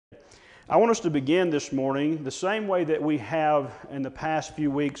I want us to begin this morning the same way that we have in the past few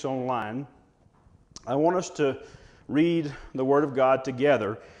weeks online. I want us to read the Word of God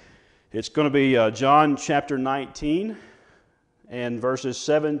together. It's going to be John chapter 19 and verses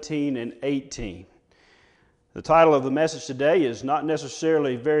 17 and 18. The title of the message today is not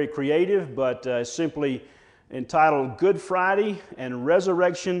necessarily very creative, but simply entitled Good Friday and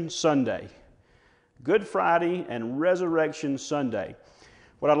Resurrection Sunday. Good Friday and Resurrection Sunday.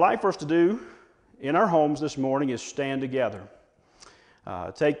 What I'd like for us to do in our homes this morning is stand together.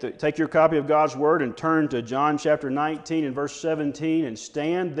 Take your copy of God's Word and turn to John chapter 19 and verse 17 and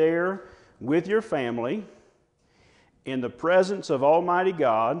stand there with your family in the presence of Almighty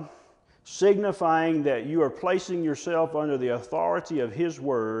God, signifying that you are placing yourself under the authority of His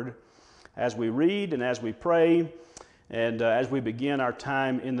Word as we read and as we pray and as we begin our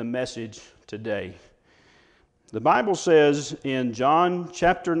time in the message today. The Bible says in John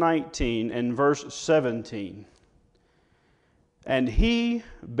chapter 19 and verse 17, "And he,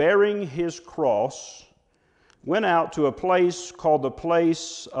 bearing his cross, went out to a place called the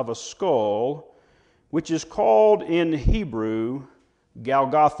place of a skull, which is called in Hebrew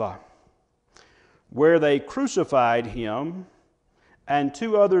Golgotha, where they crucified him and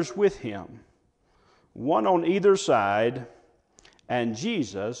two others with him, one on either side, and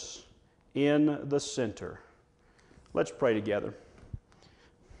Jesus in the center." Let's pray together.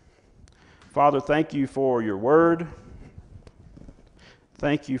 Father, thank you for your word.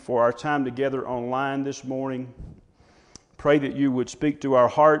 Thank you for our time together online this morning. Pray that you would speak to our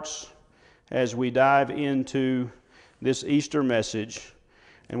hearts as we dive into this Easter message.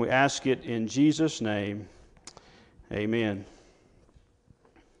 And we ask it in Jesus' name. Amen.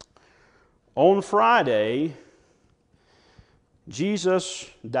 On Friday, Jesus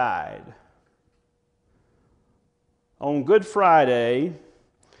died. On Good Friday,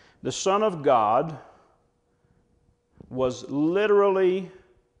 the Son of God was literally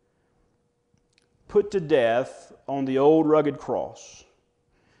put to death on the old rugged cross.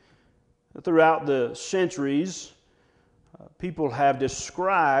 Throughout the centuries, people have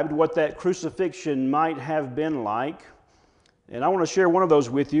described what that crucifixion might have been like. And I want to share one of those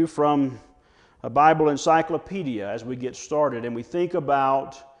with you from a Bible encyclopedia as we get started and we think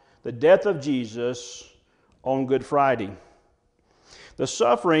about the death of Jesus on Good Friday. The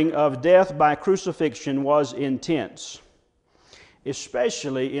suffering of death by crucifixion was intense,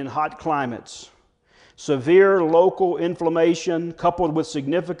 especially in hot climates. Severe local inflammation coupled with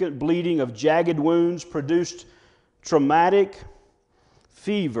significant bleeding of jagged wounds produced traumatic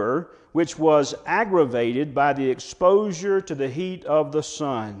fever, which was aggravated by the exposure to the heat of the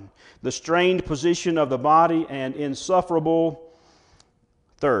sun, the strained position of the body, and insufferable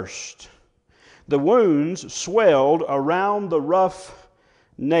thirst. The wounds swelled around the rough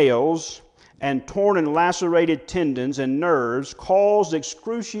nails, and torn and lacerated tendons and nerves caused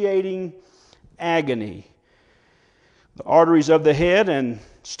excruciating agony. The arteries of the head and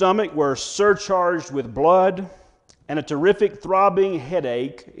stomach were surcharged with blood, and a terrific throbbing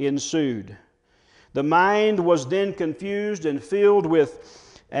headache ensued. The mind was then confused and filled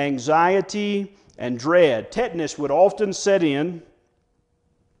with anxiety and dread. Tetanus would often set in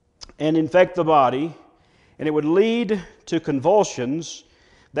and infect the body, and it would lead to convulsions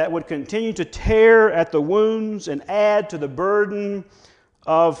that would continue to tear at the wounds and add to the burden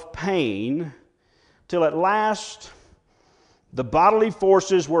of pain, till at last the bodily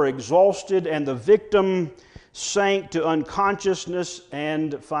forces were exhausted and the victim sank to unconsciousness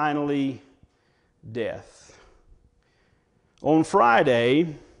and finally death. On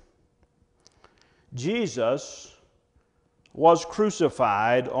Friday, Jesus was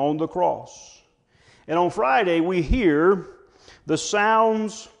crucified on the cross. And on Friday, we hear the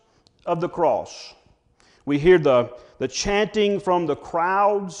sounds of the cross. We hear the chanting from the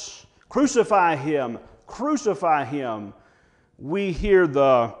crowds, "Crucify him, crucify him." We hear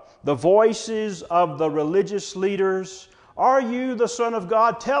the voices of the religious leaders. "Are you the Son of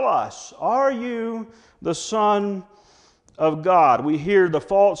God? Tell us. Are you the Son of God?" We hear the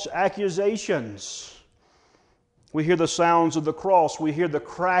false accusations. We hear the sounds of the cross. We hear the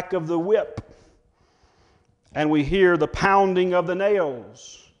crack of the whip. And we hear the pounding of the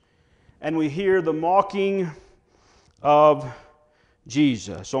nails. And we hear the mocking of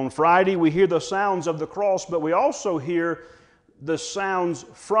Jesus. On Friday, we hear the sounds of the cross, but we also hear the sounds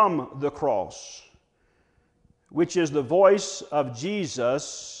from the cross, which is the voice of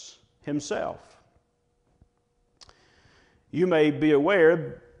Jesus Himself. You may be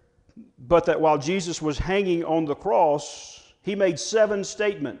aware, but that while Jesus was hanging on the cross, He made 7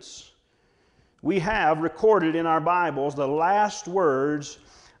 statements. We have recorded in our Bibles the last words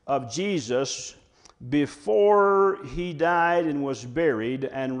of Jesus before he died and was buried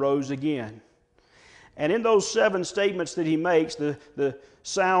and rose again. And in those 7 statements that he makes, the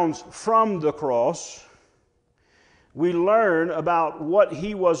sounds from the cross, we learn about what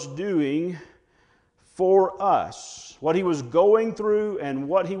he was doing for us, what he was going through and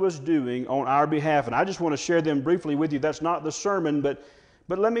what he was doing on our behalf. And I just want to share them briefly with you. That's not the sermon, but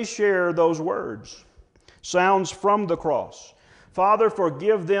let me share those words. Sounds from the cross. Father,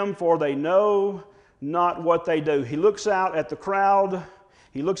 forgive them, for they know not what they do. He looks out at the crowd.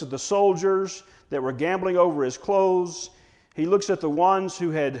 He looks at the soldiers that were gambling over his clothes. He looks at the ones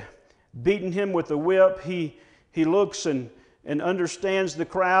who had beaten him with the whip. He looks and understands the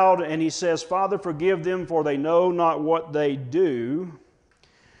crowd, and he says, Father, forgive them, for they know not what they do.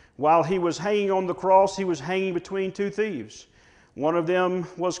 While he was hanging on the cross, he was hanging between 2 thieves. One of them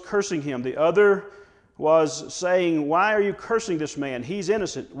was cursing him. The other was saying, why are you cursing this man? He's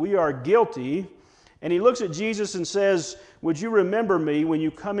innocent. We are guilty. And he looks at Jesus and says, would you remember me when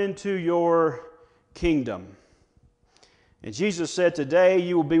you come into your kingdom? And Jesus said, today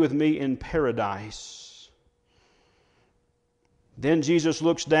you will be with me in paradise. Then Jesus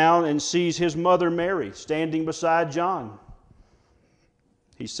looks down and sees his mother Mary standing beside John.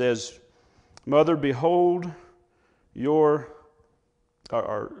 He says, Mother, behold your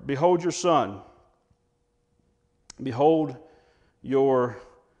son. Behold your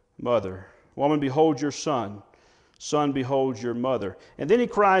mother. Woman, behold your son. Son, behold your mother. And then he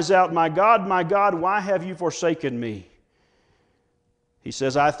cries out, my God, why have you forsaken me? He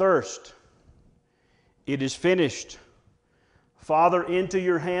says, I thirst. It is finished. Father, into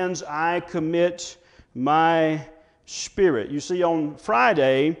your hands I commit my spirit. You see, on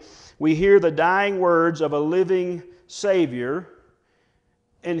Friday, we hear the dying words of a living Savior.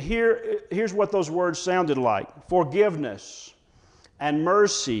 And here's what those words sounded like. Forgiveness and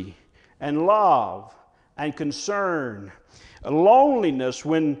mercy and love and concern. Loneliness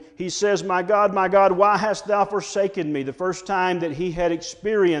when he says, my God, why hast thou forsaken me? The first time that he had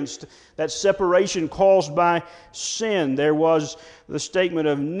experienced that separation caused by sin, there was the statement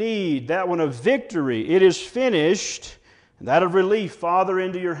of need, that one of victory. It is finished. That of relief. Father,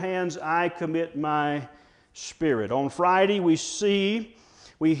 into your hands I commit my spirit. On Friday we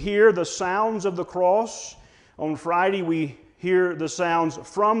hear the sounds of the cross. On Friday we hear the sounds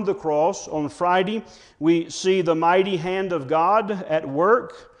from the cross. On Friday, we see the mighty hand of God at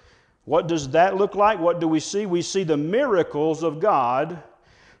work. What does that look like? What do we see? We see the miracles of God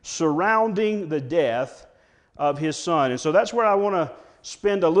surrounding the death of His Son. And so that's where I want to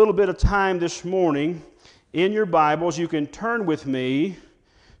spend a little bit of time this morning. In your Bibles, you can turn with me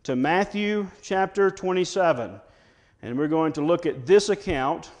to Matthew chapter 27. And we're going to look at this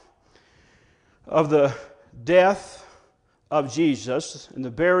account of the death of Jesus and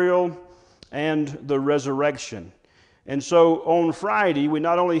the burial and the resurrection. And so on Friday, we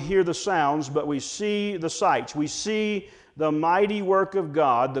not only hear the sounds, but we see the sights. We see the mighty work of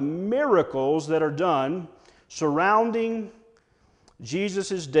God, the miracles that are done surrounding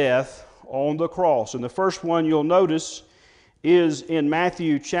Jesus' death on the cross. And the first one you'll notice is in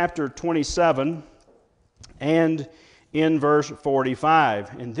Matthew chapter 27 and in verse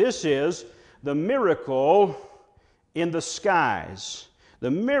 45. And this is the miracle in the skies. The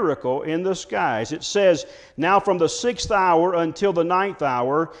miracle in the skies. It says, now from the 6th hour until the 9th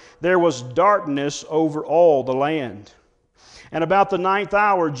hour, there was darkness over all the land. And about the 9th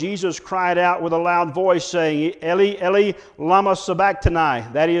hour, Jesus cried out with a loud voice, saying, Eli, Eli, lama sabachthani.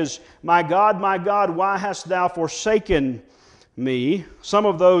 That is, my God, why hast thou forsaken me? Some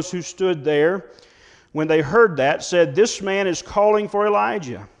of those who stood there, when they heard that, said, this man is calling for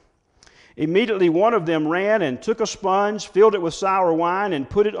Elijah. Immediately one of them ran and took a sponge, filled it with sour wine, and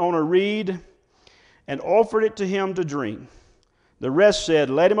put it on a reed, and offered it to him to drink. The rest said,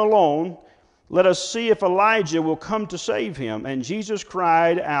 let him alone. Let us see if Elijah will come to save him. And Jesus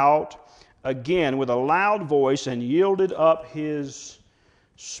cried out again with a loud voice and yielded up his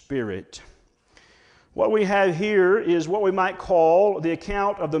spirit. What we have here is what we might call the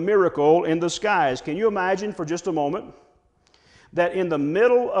account of the miracle in the skies. Can you imagine for just a moment that in the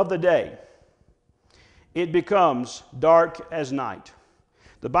middle of the day, it becomes dark as night?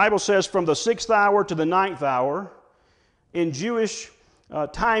 The Bible says from the 6th hour to the 9th hour, in Jewish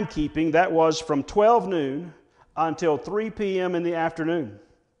timekeeping, that was from 12 noon until 3 p.m. in the afternoon.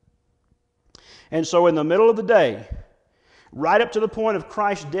 And so in the middle of the day, right up to the point of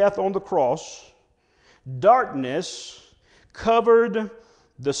Christ's death on the cross, darkness covered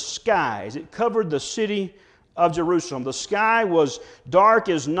the skies. It covered the city of Jerusalem. The sky was dark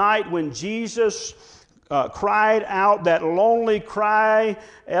as night when Jesus cried out that lonely cry,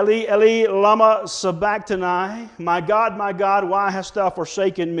 Eli, Eli, lama sabachthani, my God, why hast thou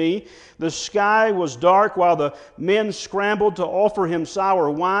forsaken me? The sky was dark while the men scrambled to offer him sour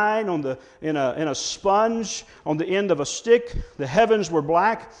wine in a sponge on the end of a stick. The heavens were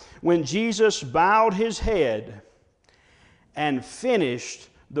black when Jesus bowed his head and finished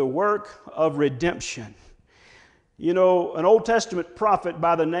the work of redemption. You know, an Old Testament prophet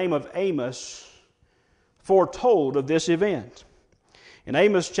by the name of Amos foretold of this event. In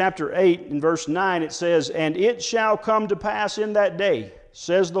Amos chapter 8 and verse 9 it says, "And it shall come to pass in that day,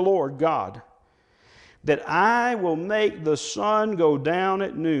 says the Lord God, that I will make the sun go down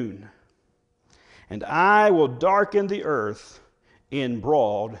at noon, and I will darken the earth in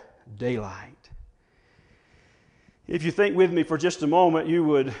broad daylight." If you think with me for just a moment, you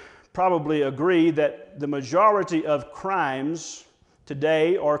would probably agree that the majority of crimes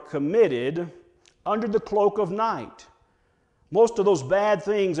today are committed under the cloak of night. Most of those bad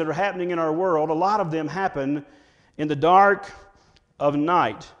things that are happening in our world, a lot of them happen in the dark of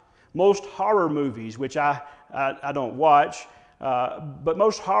night. Most horror movies, which I don't watch, but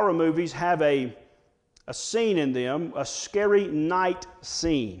most horror movies have a scene in them, a scary night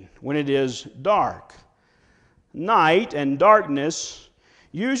scene when it is dark. Night and darkness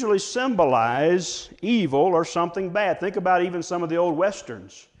usually symbolize evil or something bad. Think about even some of the old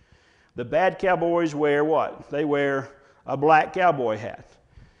westerns. The bad cowboys wear what? They wear a black cowboy hat.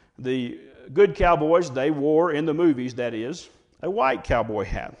 The good cowboys, they wore, in the movies that is, a white cowboy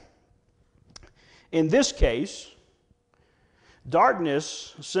hat. In this case,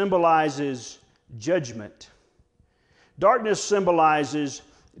 darkness symbolizes judgment. Darkness symbolizes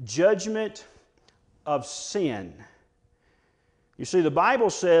judgment of sin. You see, the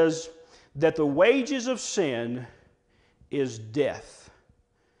Bible says that the wages of sin is death.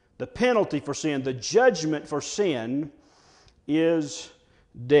 The penalty for sin, the judgment for sin is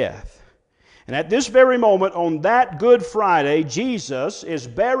death. And at this very moment, on that Good Friday, Jesus is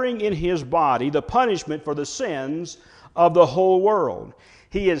bearing in his body the punishment for the sins of the whole world.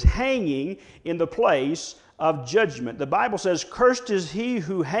 He is hanging in the place of judgment. The Bible says, "Cursed is he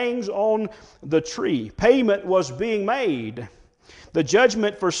who hangs on the tree." Payment was being made. The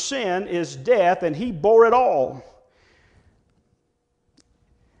judgment for sin is death, and he bore it all.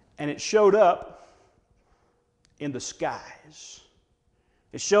 And it showed up in the skies.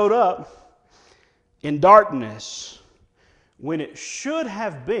 It showed up in darkness when it should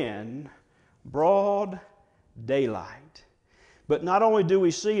have been broad daylight. But not only do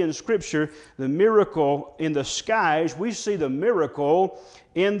we see in Scripture the miracle in the skies, we see the miracle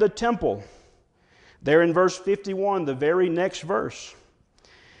in the temple. There in verse 51, the very next verse.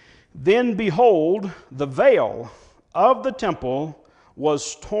 "Then behold, the veil of the temple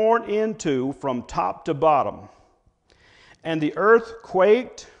was torn in two from top to bottom, and the earth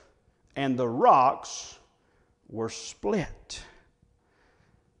quaked, and the rocks were split."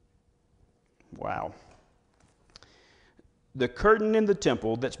 Wow. The curtain in the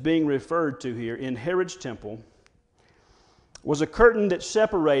temple that's being referred to here in Herod's temple was a curtain that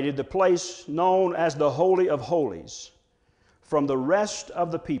separated the place known as the Holy of Holies from the rest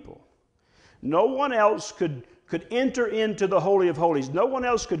of the people. No one else could enter into the Holy of Holies. No one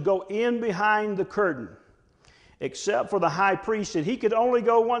else could go in behind the curtain except for the high priest, and he could only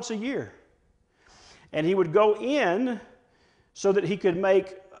go once a year. And he would go in so that he could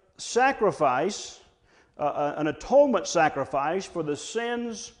make sacrifice, an atonement sacrifice for the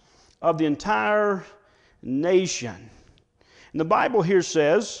sins of the entire nation. And the Bible here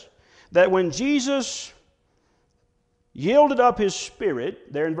says that when Jesus yielded up his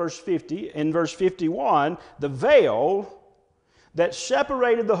spirit, there in verse 50, in verse 51, the veil that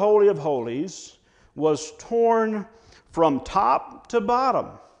separated the Holy of Holies was torn from top to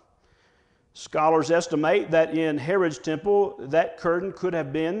bottom. Scholars estimate that in Herod's temple, that curtain could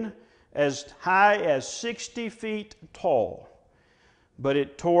have been as high as 60 feet tall. But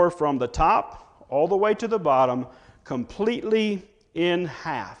it tore from the top all the way to the bottom, completely in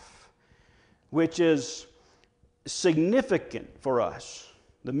half, which is significant for us.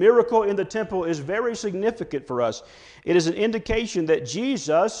 The miracle in the temple is very significant for us. It is an indication that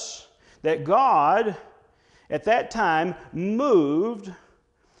Jesus, that God, at that time moved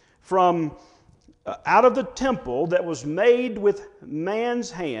from out of the temple that was made with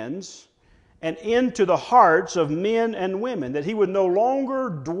man's hands and into the hearts of men and women, that he would no longer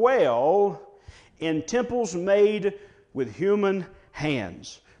dwell in temples made with human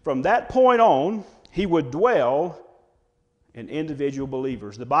hands. From that point on, he would dwell in individual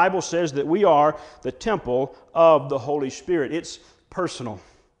believers. The Bible says that we are the temple of the Holy Spirit. It's personal.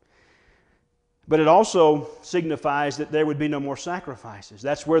 But it also signifies that there would be no more sacrifices.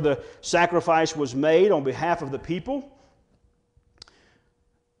 That's where the sacrifice was made on behalf of the people.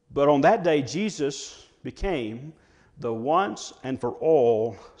 But on that day, Jesus became the once and for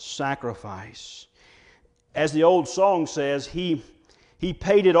all sacrifice. As the old song says, He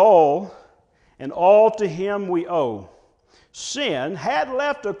paid it all, and all to Him we owe. Sin had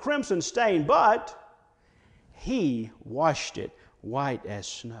left a crimson stain, but He washed it white as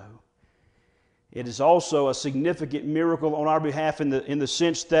snow. It is also a significant miracle on our behalf in the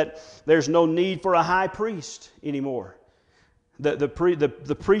sense that there's no need for a high priest anymore.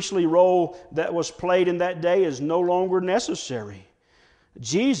 The priestly role that was played in that day is no longer necessary.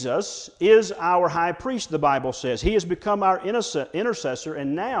 Jesus is our high priest, the Bible says. He has become our intercessor,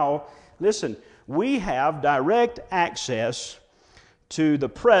 and now, listen, we have direct access to the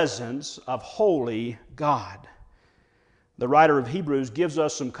presence of holy God. The writer of Hebrews gives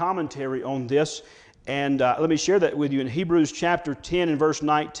us some commentary on this, and let me share that with you in Hebrews chapter 10 and verse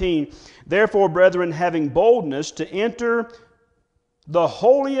 19. Therefore, brethren, having boldness to enter the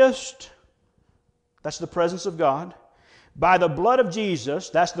holiest, that's the presence of God, by the blood of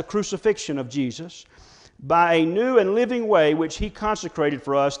Jesus, that's the crucifixion of Jesus, by a new and living way which He consecrated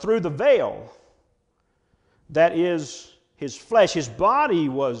for us through the veil, that is His flesh. His body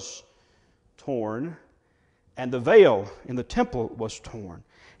was torn, and the veil in the temple was torn.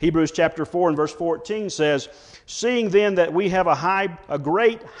 Hebrews chapter 4 and verse 14 says, seeing then that we have a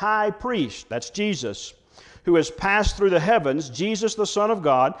great high priest, that's Jesus, who has passed through the heavens, Jesus the Son of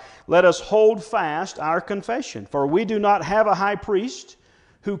God, let us hold fast our confession. For we do not have a high priest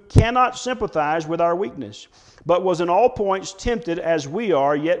who cannot sympathize with our weakness, but was in all points tempted as we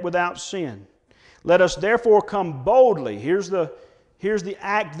are, yet without sin. Let us therefore come boldly. Here's the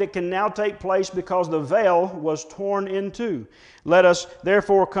act that can now take place because the veil was torn in two. Let us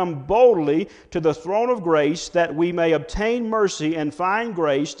therefore come boldly to the throne of grace that we may obtain mercy and find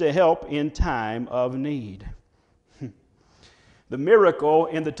grace to help in time of need. The miracle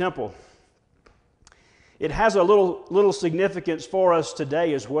in the temple. It has a little significance for us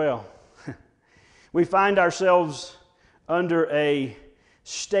today as well. We find ourselves under a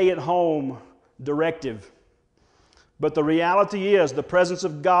stay-at-home directive. But the reality is the presence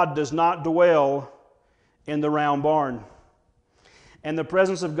of God does not dwell in the round barn. And the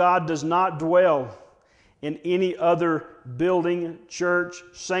presence of God does not dwell in any other building, church,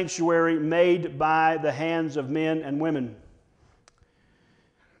 sanctuary made by the hands of men and women.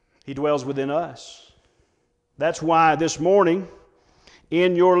 He dwells within us. That's why this morning,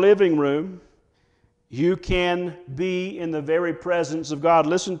 in your living room, you can be in the very presence of God.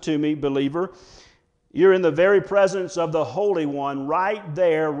 Listen to me, believer. You're in the very presence of the Holy One right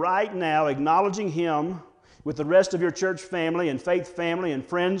there, right now, acknowledging Him with the rest of your church family and faith family and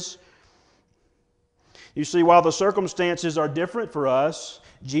friends. You see, while the circumstances are different for us,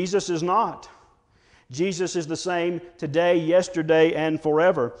 Jesus is not. Jesus is the same today, yesterday, and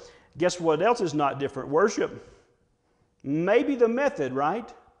forever. Guess what else is not different? Worship. Maybe the method,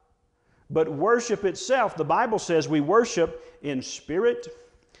 right? But worship itself, the Bible says we worship in spirit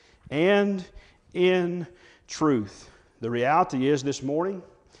and in truth. The reality is this morning,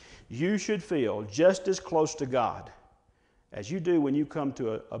 you should feel just as close to God as you do when you come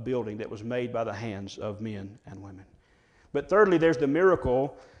to a building that was made by the hands of men and women. But thirdly, there's the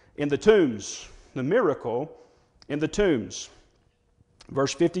miracle in the tombs. The miracle in the tombs.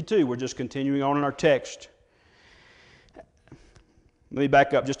 Verse 52, we're just continuing on in our text. Let me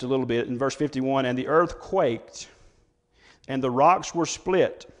back up just a little bit. In verse 51, and the earth quaked, and the rocks were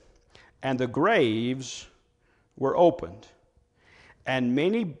split, and the graves were opened, and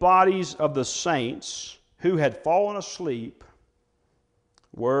many bodies of the saints who had fallen asleep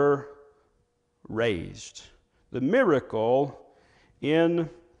were raised. The miracle in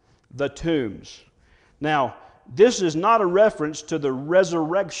the tombs. Now, this is not a reference to the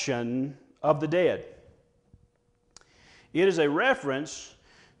resurrection of the dead. It is a reference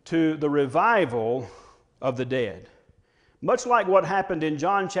to the revival of the dead. Much like what happened in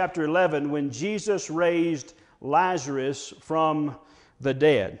John chapter 11 when Jesus raised Lazarus from the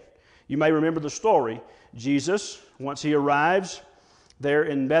dead. You may remember the story. Jesus, once He arrives there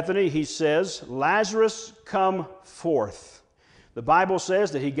in Bethany, He says, Lazarus, come forth. The Bible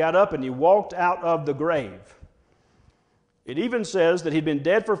says that He got up and He walked out of the grave. It even says that He'd been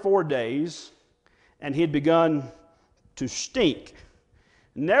dead for 4 days and He had begun to stink.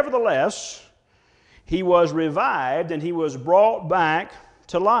 Nevertheless, He was revived and He was brought back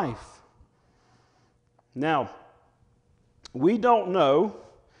to life. Now, we don't know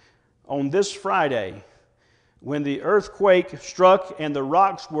on this Friday when the earthquake struck and the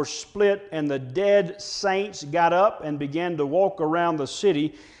rocks were split and the dead saints got up and began to walk around the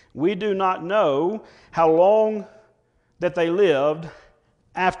city, we do not know how long that they lived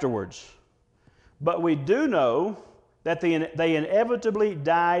afterwards. But we do know that they inevitably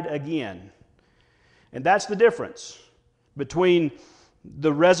died again. And that's the difference between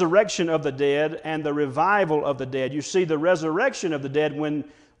the resurrection of the dead and the revival of the dead. You see, the resurrection of the dead,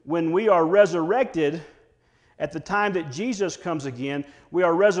 when we are resurrected at the time that Jesus comes again, we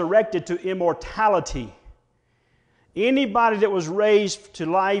are resurrected to immortality. Anybody that was raised to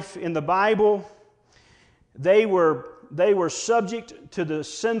life in the Bible, they were subject to the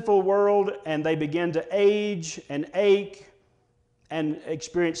sinful world, and they began to age and ache and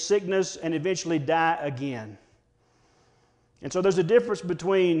experience sickness and eventually die again. And so there's a difference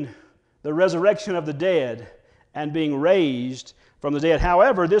between the resurrection of the dead and being raised from the dead.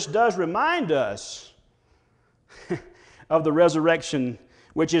 However, this does remind us of the resurrection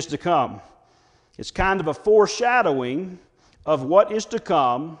which is to come. It's kind of a foreshadowing of what is to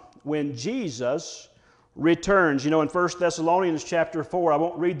come when Jesus returns. You know, in 1 Thessalonians chapter 4, I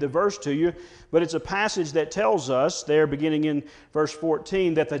won't read the verse to you, but it's a passage that tells us there, beginning in verse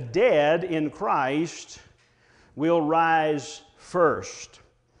 14, that the dead in Christ will rise first.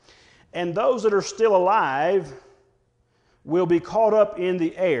 And those that are still alive will be caught up in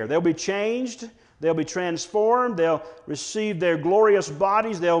the air. They'll be changed. They'll be transformed. They'll receive their glorious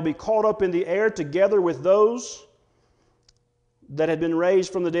bodies. They'll be caught up in the air together with those that had been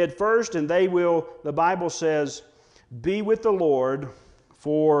raised from the dead first, and they will, the Bible says, be with the Lord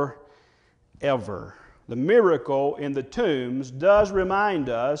forever. The miracle in the tombs does remind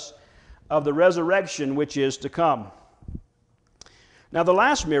us of the resurrection which is to come. Now, the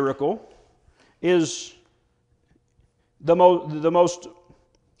last miracle is the most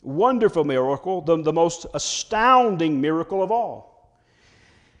wonderful miracle, the most astounding miracle of all.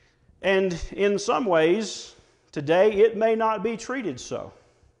 And in some ways, today it may not be treated so.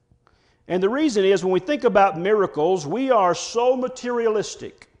 And the reason is, when we think about miracles, we are so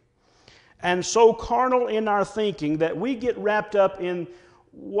materialistic and so carnal in our thinking that we get wrapped up in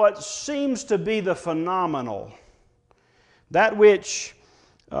what seems to be the phenomenal, that which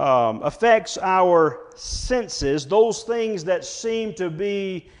affects our senses, those things that seem to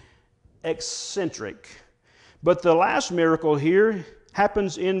be eccentric. But the last miracle here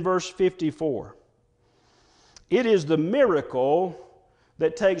happens in verse 54. It is the miracle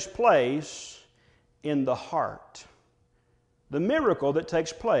that takes place in the heart. The miracle that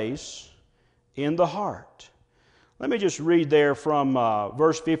takes place in the heart. Let me just read there from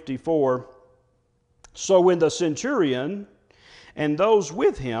verse 54. So when the centurion and those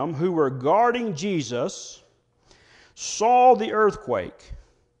with him who were guarding Jesus saw the earthquake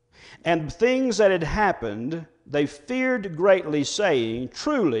and things that had happened, they feared greatly, saying,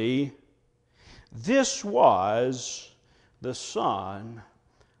 truly, this was the Son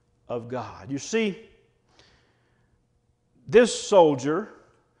of God. You see, this soldier,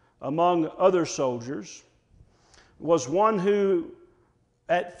 among other soldiers, was one who,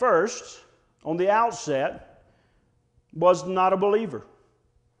 at first, on the outset, was not a believer.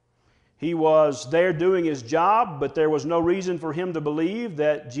 He was there doing his job, but there was no reason for him to believe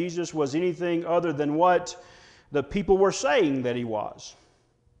that Jesus was anything other than what the people were saying that he was.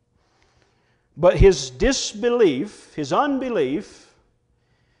 But his disbelief, his unbelief,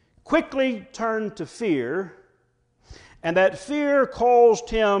 quickly turned to fear, and that fear caused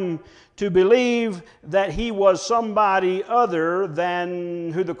him to believe that he was somebody other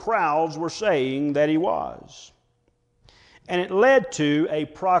than who the crowds were saying that he was. And it led to a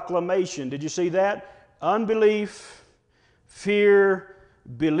proclamation. Did you see that? Unbelief, fear,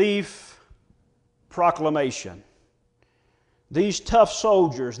 belief, proclamation. These tough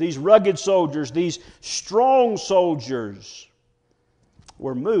soldiers, these rugged soldiers, these strong soldiers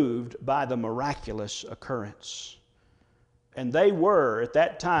were moved by the miraculous occurrence. And they were, at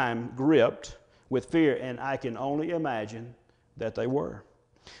that time, gripped with fear, and I can only imagine that they were.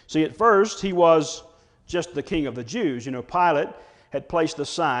 See, at first, he was just the king of the Jews. You know, Pilate had placed the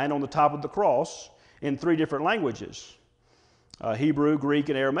sign on the top of the cross in 3 different languages, Hebrew, Greek,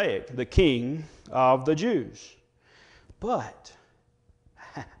 and Aramaic, the king of the Jews. But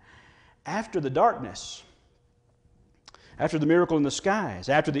after the darkness, after the miracle in the skies,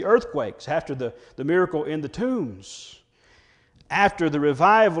 after the earthquakes, after the miracle in the tombs, after the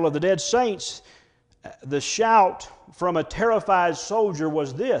revival of the dead saints, the shout from a terrified soldier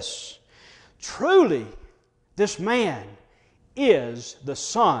was this: truly, this man is the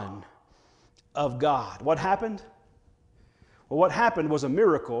Son of God. What happened? Well, what happened was a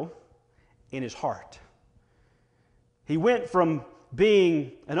miracle in his heart. He went from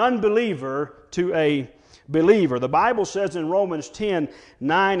being an unbeliever to a believer. The Bible says in Romans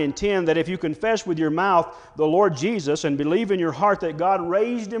 10:9 and 10 that if you confess with your mouth the Lord Jesus and believe in your heart that God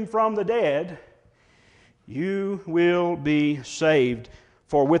raised Him from the dead, you will be saved.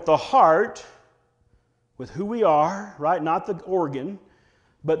 For with the heart, with who we are, right? Not the organ,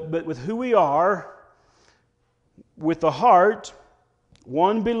 but with who we are, with the heart,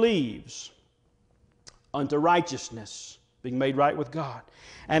 one believes unto righteousness, being made right with God.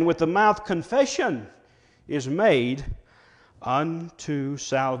 And with the mouth, confession is made unto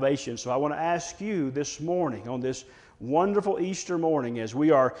salvation. So I want to ask you this morning, on this wonderful Easter morning, as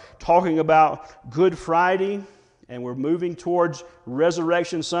we are talking about Good Friday, and we're moving towards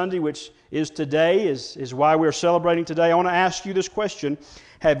Resurrection Sunday, which is today, is why we're celebrating today. I want to ask you this question.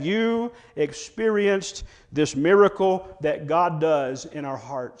 Have you experienced this miracle that God does in our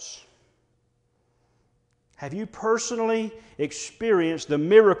hearts? Have you personally experienced the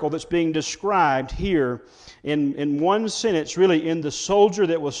miracle that's being described here in one sentence, really, in the soldier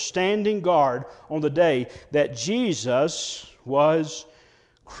that was standing guard on the day that Jesus was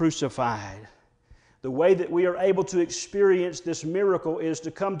crucified? The way that we are able to experience this miracle is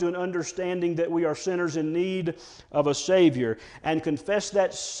to come to an understanding that we are sinners in need of a Savior and confess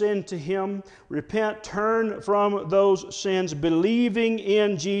that sin to Him, repent, turn from those sins, believing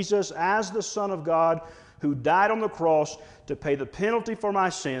in Jesus as the Son of God who died on the cross to pay the penalty for my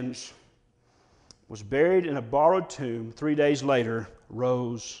sins, was buried in a borrowed tomb, 3 days later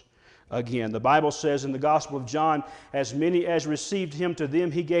rose again. The Bible says in the Gospel of John, as many as received Him, to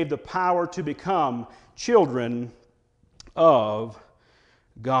them He gave the power to become children of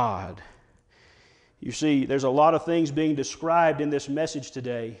God. You see, there's a lot of things being described in this message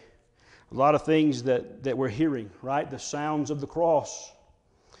today. A lot of things that we're hearing, right? The sounds of the cross.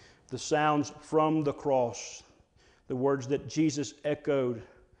 The sounds from the cross. The words that Jesus echoed.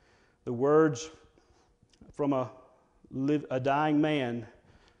 The words from a dying man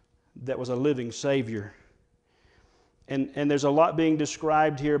that was a living Savior. And there's a lot being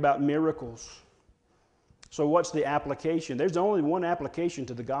described here about miracles. So what's the application? There's only one application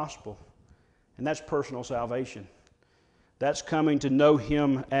to the gospel, and that's personal salvation. That's coming to know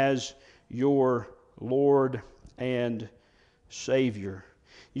Him as your Lord and Savior.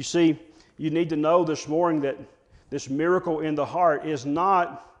 You see, you need to know this morning that this miracle in the heart is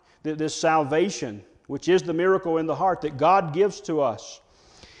not this salvation, which is the miracle in the heart that God gives to us.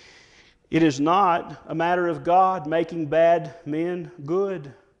 It is not a matter of God making bad men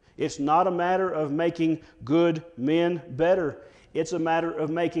good. It's not a matter of making good men better. It's a matter of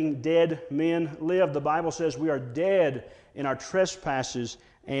making dead men live. The Bible says we are dead in our trespasses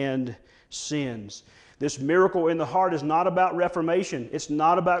and sins. This miracle in the heart is not about reformation. It's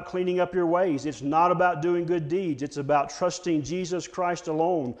not about cleaning up your ways. It's not about doing good deeds. It's about trusting Jesus Christ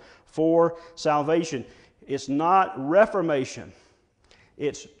alone for salvation. It's not reformation.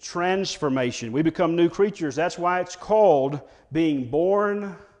 It's transformation. We become new creatures. That's why it's called being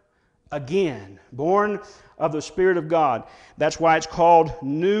born again. Born of the Spirit of God. That's why it's called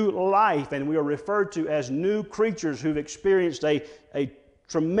new life. And we are referred to as new creatures who've experienced a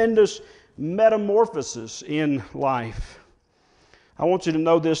tremendous metamorphosis in life. I want you to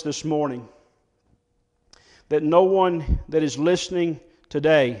know this morning, that no one that is listening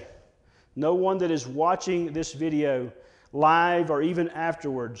today, no one that is watching this video live or even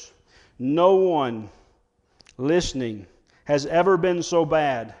afterwards, no one listening has ever been so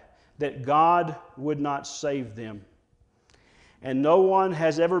bad that God would not save them. And no one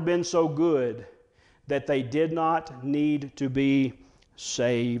has ever been so good that they did not need to be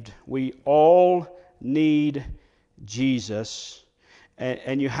saved. We all need Jesus.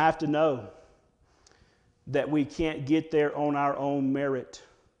 And you have to know that we can't get there on our own merit.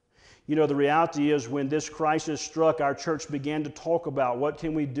 You know, the reality is when this crisis struck, our church began to talk about what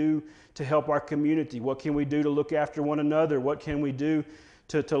can we do to help our community? What can we do to look after one another? What can we do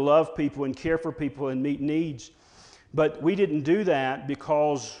to love people and care for people and meet needs? But we didn't do that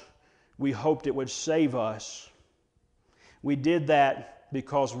because we hoped it would save us. We did that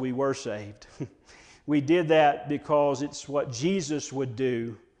because we were saved. We did that because it's what Jesus would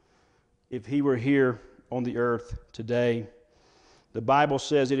do if He were here on the earth today. The Bible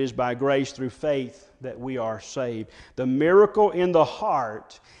says it is by grace through faith that we are saved. The miracle in the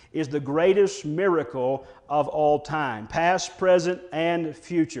heart is the greatest miracle of all time, past, present, and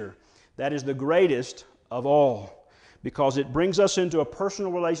future. That is the greatest of all, because it brings us into a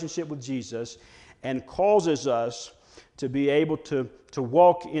personal relationship with Jesus and causes us to be able to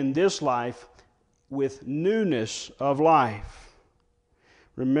walk in this life with newness of life.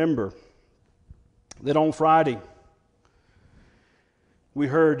 Remember that on Friday, we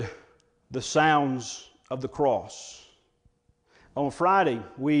heard the sounds of the cross. On Friday,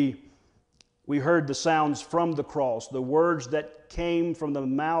 we heard the sounds from the cross, the words that came from the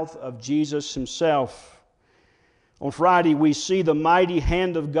mouth of Jesus himself. On Friday, we see the mighty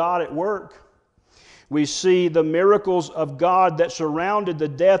hand of God at work. We see the miracles of God that surrounded the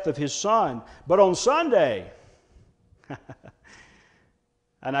death of his Son. But on Sunday,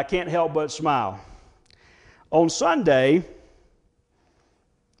 and I can't help but smile, on Sunday,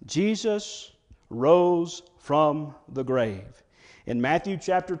 Jesus rose from the grave. In Matthew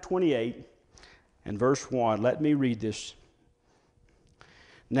chapter 28 and verse 1, let me read this.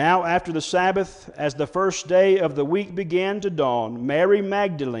 Now after the Sabbath, as the first day of the week began to dawn, Mary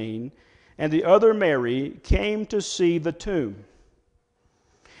Magdalene and the other Mary came to see the tomb.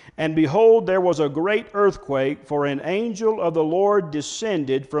 And behold, there was a great earthquake, for an angel of the Lord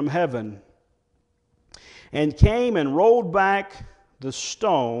descended from heaven, and came and rolled back the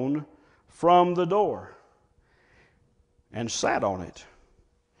stone from the door, and sat on it.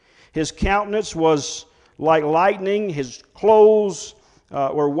 His countenance was like lightning, his clothes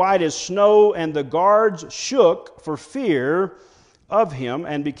were white as snow, and the guards shook for fear of him,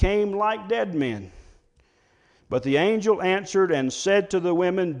 and became like dead men. But the angel answered and said to the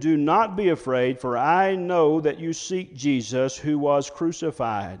women, "Do not be afraid, for I know that you seek Jesus, who was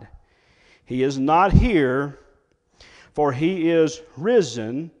crucified. He is not here, for he is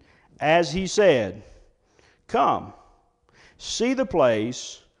risen, as he said. Come, see the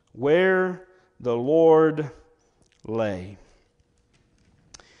place where the Lord lay."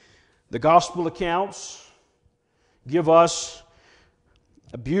 The gospel accounts give us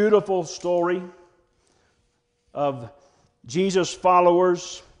a beautiful story of Jesus'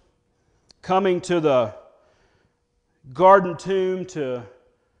 followers coming to the garden tomb to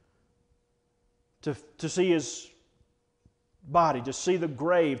see his body, to see the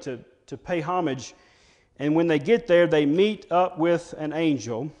grave, to pay homage. And when they get there, they meet up with an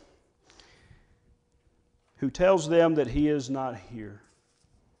angel who tells them that he is not here,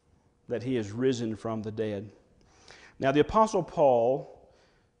 that he is risen from the dead. Now, the Apostle Paul,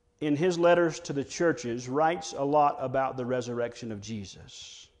 in his letters to the churches, writes a lot about the resurrection of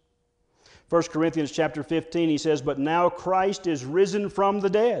Jesus. 1 Corinthians chapter 15, he says, "But now Christ is risen from the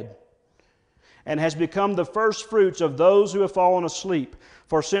dead, and has become the first fruits of those who have fallen asleep.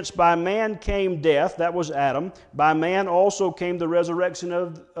 For since by man came death," that was Adam, "by man also came the resurrection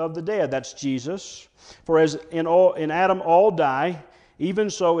of the dead," that's Jesus. "For as in Adam all die, even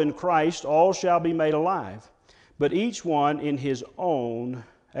so in Christ all shall be made alive, but each one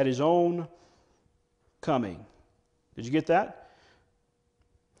at his own coming." Did you get that?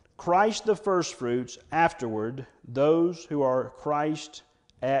 Christ the firstfruits, afterward those who are Christ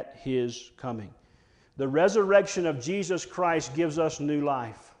at his coming. The resurrection of Jesus Christ gives us new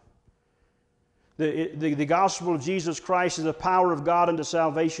life. The gospel of Jesus Christ is the power of God unto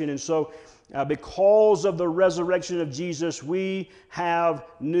salvation, and so because of the resurrection of Jesus, we have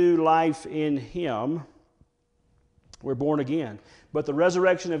new life in him. We're born again. But the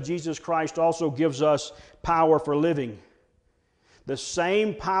resurrection of Jesus Christ also gives us power for living. The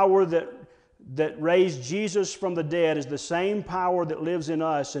same power that raised Jesus from the dead is the same power that lives in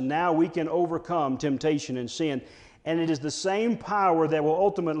us, and now we can overcome temptation and sin. And it is the same power that will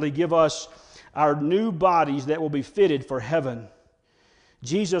ultimately give us our new bodies that will be fitted for heaven.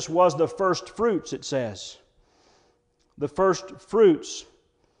 Jesus was the first fruits, it says. The first fruits,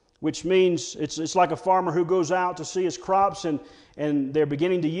 which means it's like a farmer who goes out to see his crops and they're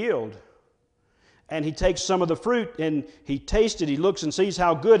beginning to yield. And he takes some of the fruit and he tastes it, he looks and sees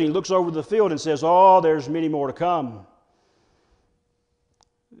how good, he looks over the field and says, "Oh, there's many more to come."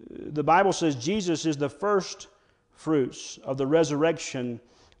 The Bible says Jesus is the first fruits of the resurrection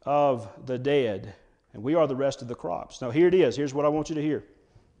of the dead, and we are the rest of the crops. Now here it is, here's what I want you to hear.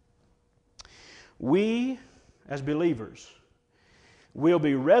 We, as believers, will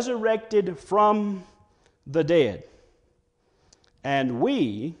be resurrected from the dead, and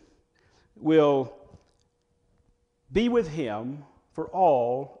we will be with him for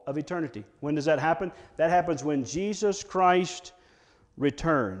all of eternity. When does that happen? That happens when Jesus Christ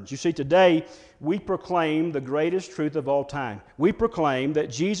returns. You see, today we proclaim the greatest truth of all time. We proclaim that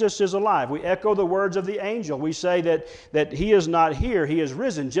Jesus is alive. We echo the words of the angel. We say that he is not here, he is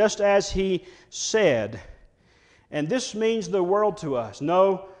risen, just as he said. And this means the world to us.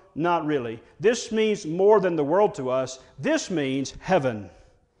 No, not really. This means more than the world to us. This means heaven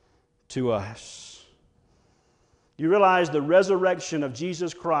to us. You realize the resurrection of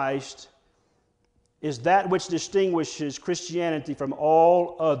Jesus Christ is that which distinguishes Christianity from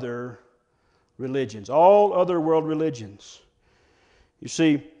all other religions, all other world religions. You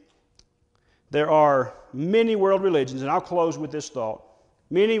see, there are many world religions, and I'll close with this thought.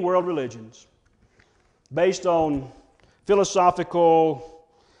 Many world religions based on philosophical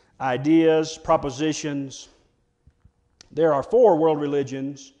ideas, propositions. There are 4 world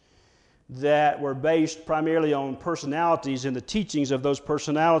religions that were based primarily on personalities and the teachings of those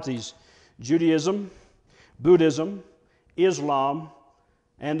personalities: Judaism, Buddhism, Islam,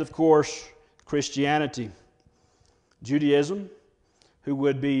 and of course, Christianity. Judaism, who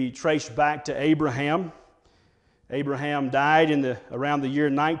would be traced back to Abraham. Abraham died around the year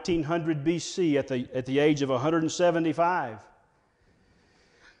 1900 BC at the age of 175.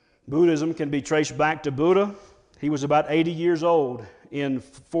 Buddhism can be traced back to Buddha. He was about 80 years old in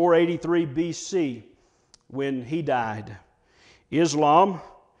 483 BC when he died. Islam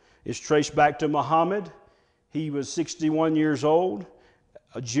is traced back to Muhammad. He was 61 years old.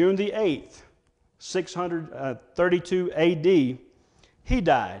 June the 8th, 632 AD, he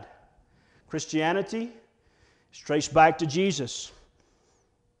died. Christianity is traced back to Jesus,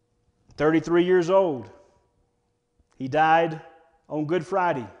 33 years old. He died on Good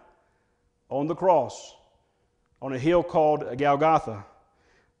Friday, on the cross, on a hill called Golgotha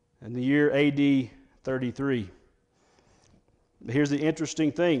in the year AD 33. But here's the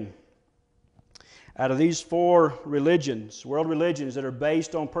interesting thing. Out of these 4 religions, world religions that are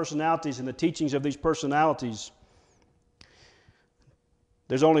based on personalities and the teachings of these personalities,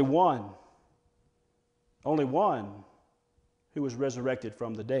 there's only one who was resurrected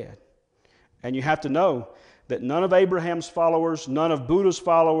from the dead. And you have to know that none of Abraham's followers, none of Buddha's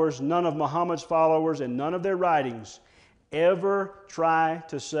followers, none of Muhammad's followers, and none of their writings ever try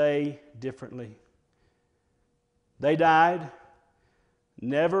to say differently. They died,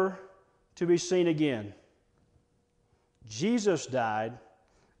 never to be seen again. Jesus died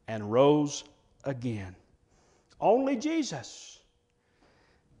and rose again. Only Jesus.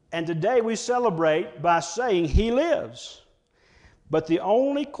 And today we celebrate by saying He lives. But the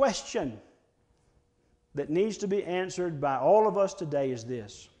only question that needs to be answered by all of us today is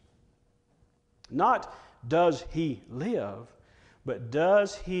this. Not does He live, but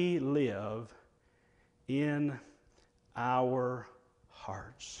does He live in our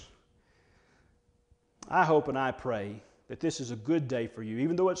hearts? I hope and I pray that this is a good day for you,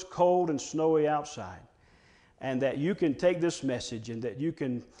 even though it's cold and snowy outside, and that you can take this message and that you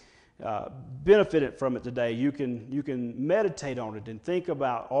can benefit from it today. You can meditate on it and think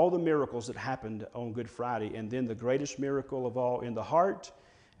about all the miracles that happened on Good Friday, and then the greatest miracle of all in the heart,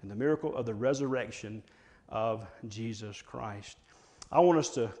 and the miracle of the resurrection of Jesus Christ. I want us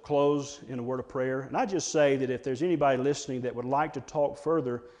to close in a word of prayer, and I just say that if there's anybody listening that would like to talk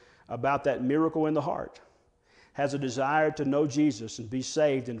further about that miracle in the heart, has a desire to know Jesus and be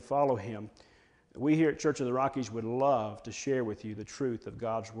saved and follow Him, we here at Church of the Rockies would love to share with you the truth of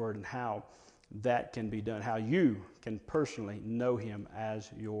God's Word and how that can be done, how you can personally know Him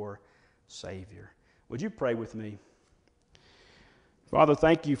as your Savior. Would you pray with me? Father,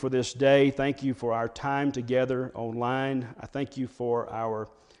 thank you for this day. Thank you for our time together online. I thank you for our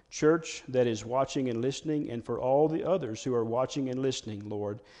church that is watching and listening, and for all the others who are watching and listening,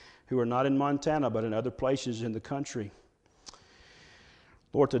 Lord, who are not in Montana but in other places in the country.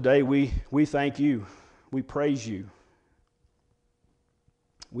 Lord, today we thank you. We praise you.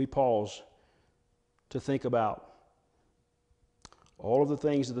 We pause to think about all of the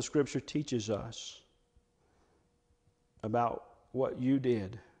things that the Scripture teaches us about what you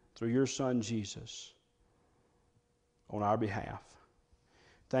did through your Son Jesus on our behalf.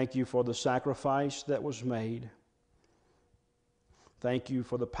 Thank you for the sacrifice that was made. Thank you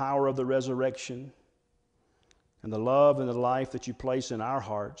for the power of the resurrection and the love and the life that you place in our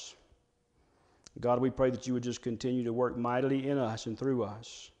hearts. God, we pray that you would just continue to work mightily in us and through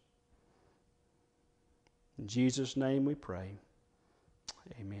us. In Jesus' name we pray.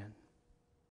 Amen.